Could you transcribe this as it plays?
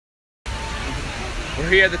We're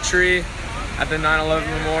here at the tree at the 9/11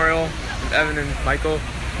 memorial with Evan and Michael.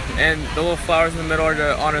 And the little flowers in the middle are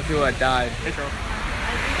to honor people that died.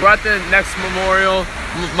 We're at the next memorial,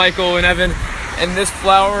 Michael and Evan, and this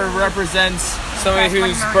flower represents somebody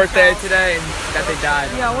whose birthday today and that they died.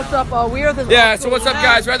 Yeah, what's up? We are the. Yeah, so what's up,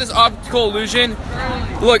 guys? We're at this optical illusion.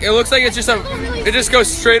 Look, it looks like it's just it just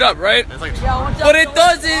goes straight up, right? Yeah, what's up? But it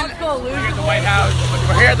doesn't. We're We're at the White House.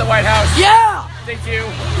 We're here at the White House. Yeah. Thank you.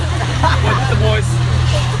 With the boys.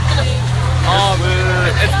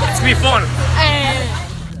 It's gonna be fun.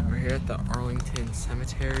 We're here at the Arlington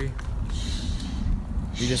Cemetery.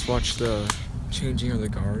 We just watched the changing of the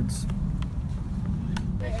guards.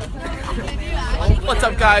 What's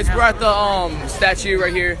up, guys? We're at the statue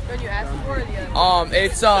right here.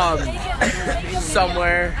 It's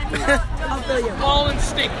somewhere. Ball and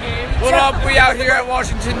stick game. What up? We out here at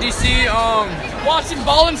Washington D.C. Watching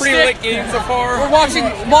ball and Pretty stick. lit game so far. We're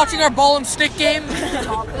watching our ball and stick game.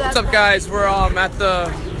 What's up, guys? We're at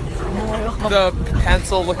the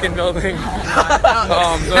pencil-looking building.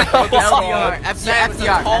 FDR.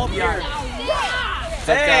 What's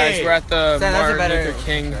up, guys? We're at the Martin Luther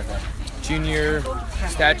King Jr.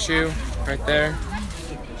 statue right there.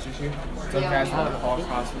 What's up, guys? We're at the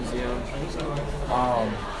Holocaust Museum.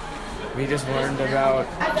 We just learned about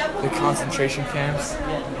the concentration camps.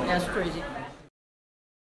 That's crazy.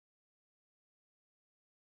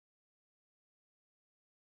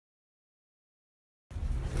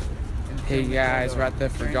 Hey guys, we're at the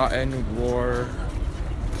Forgotten War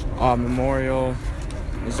memorial.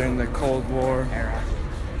 It was during the Cold War.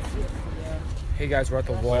 Hey guys, we're at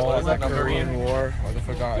the wall of the Korean War or the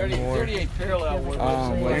Forgotten War. During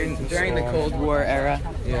the Cold War era.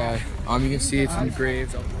 Yeah, you can see it's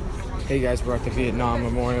engraved. Hey guys, we're at the Vietnam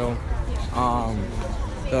Memorial.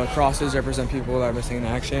 The crosses represent people that are missing in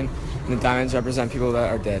action, and the diamonds represent people that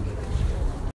are dead.